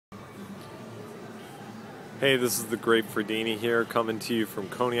Hey, this is the Great Fredini here, coming to you from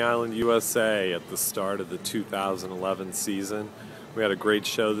Coney Island, USA at the start of the 2011 season. We had a great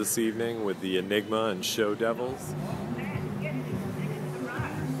show this evening with the Enigma and Show Devils.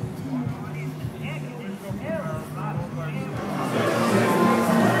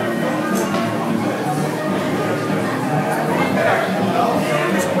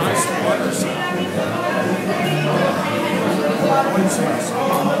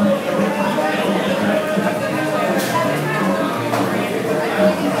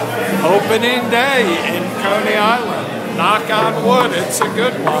 Opening day in Coney Island. Knock on wood, it's a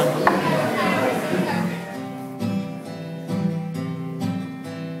good one.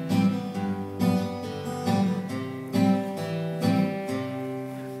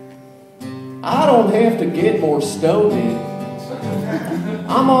 I don't have to get more stoned.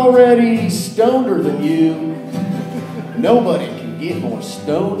 I'm already stoner than you. Nobody can get more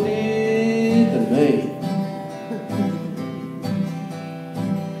stoned than me.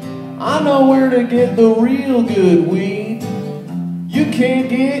 I know where to get the real good weed. You can't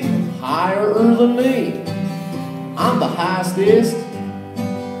get higher than me. I'm the highest that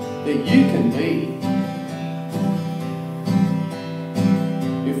you can be.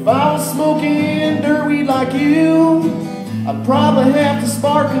 If I was smoking dirt weed like you, I'd probably have to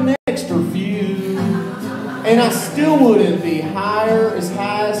spark an extra few. And I still wouldn't be higher as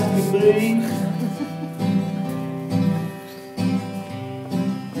high as it could be.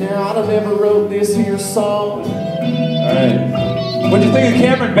 Now, I done never wrote this here song. Alright. What'd you think of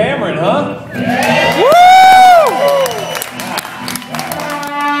Cameron Bamron, huh? Woo!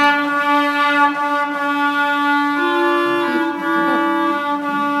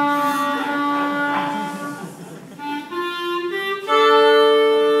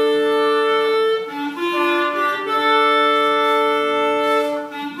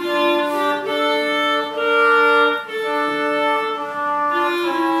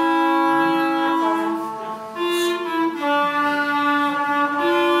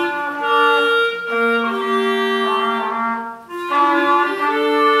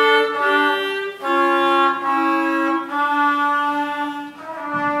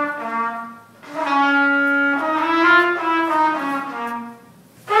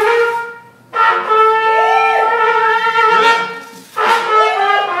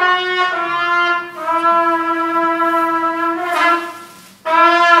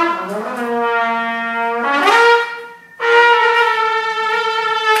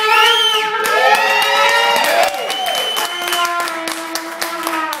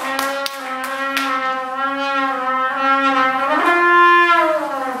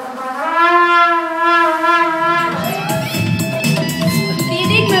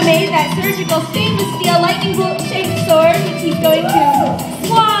 Surgical stainless steel lightning bolt-shaped sword, which he's going to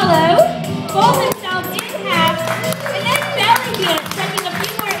swallow, fold himself in half, and then belly dance, tucking a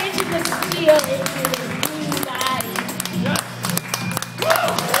few more inches of steel into his blue eyes.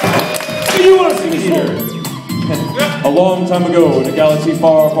 What do you want to see me here? A long time ago in a galaxy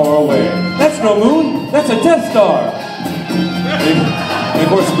far, far away. That's no moon, that's a Death Star. And of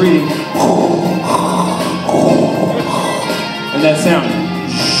course, breathing. And that sound.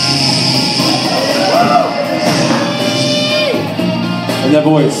 And that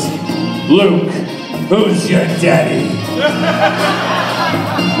voice, Luke, who's your daddy?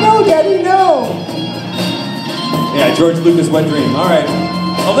 No, daddy, no. Yeah, George Lucas' wet dream. All right,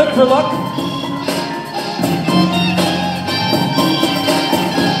 a lick for luck.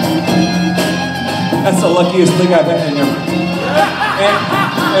 That's the luckiest thing I've had in here.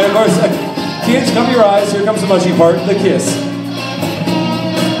 And of course, kids, cover your eyes. Here comes the mushy part, the kiss.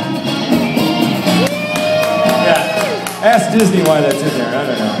 Ask Disney why that's in there, I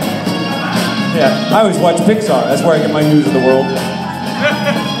don't know. Yeah, I always watch Pixar, that's where I get my news of the world.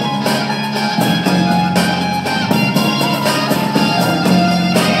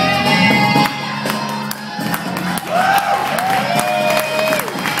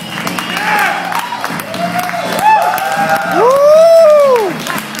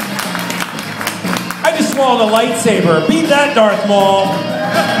 I just swallowed a lightsaber, beat that Darth Maul.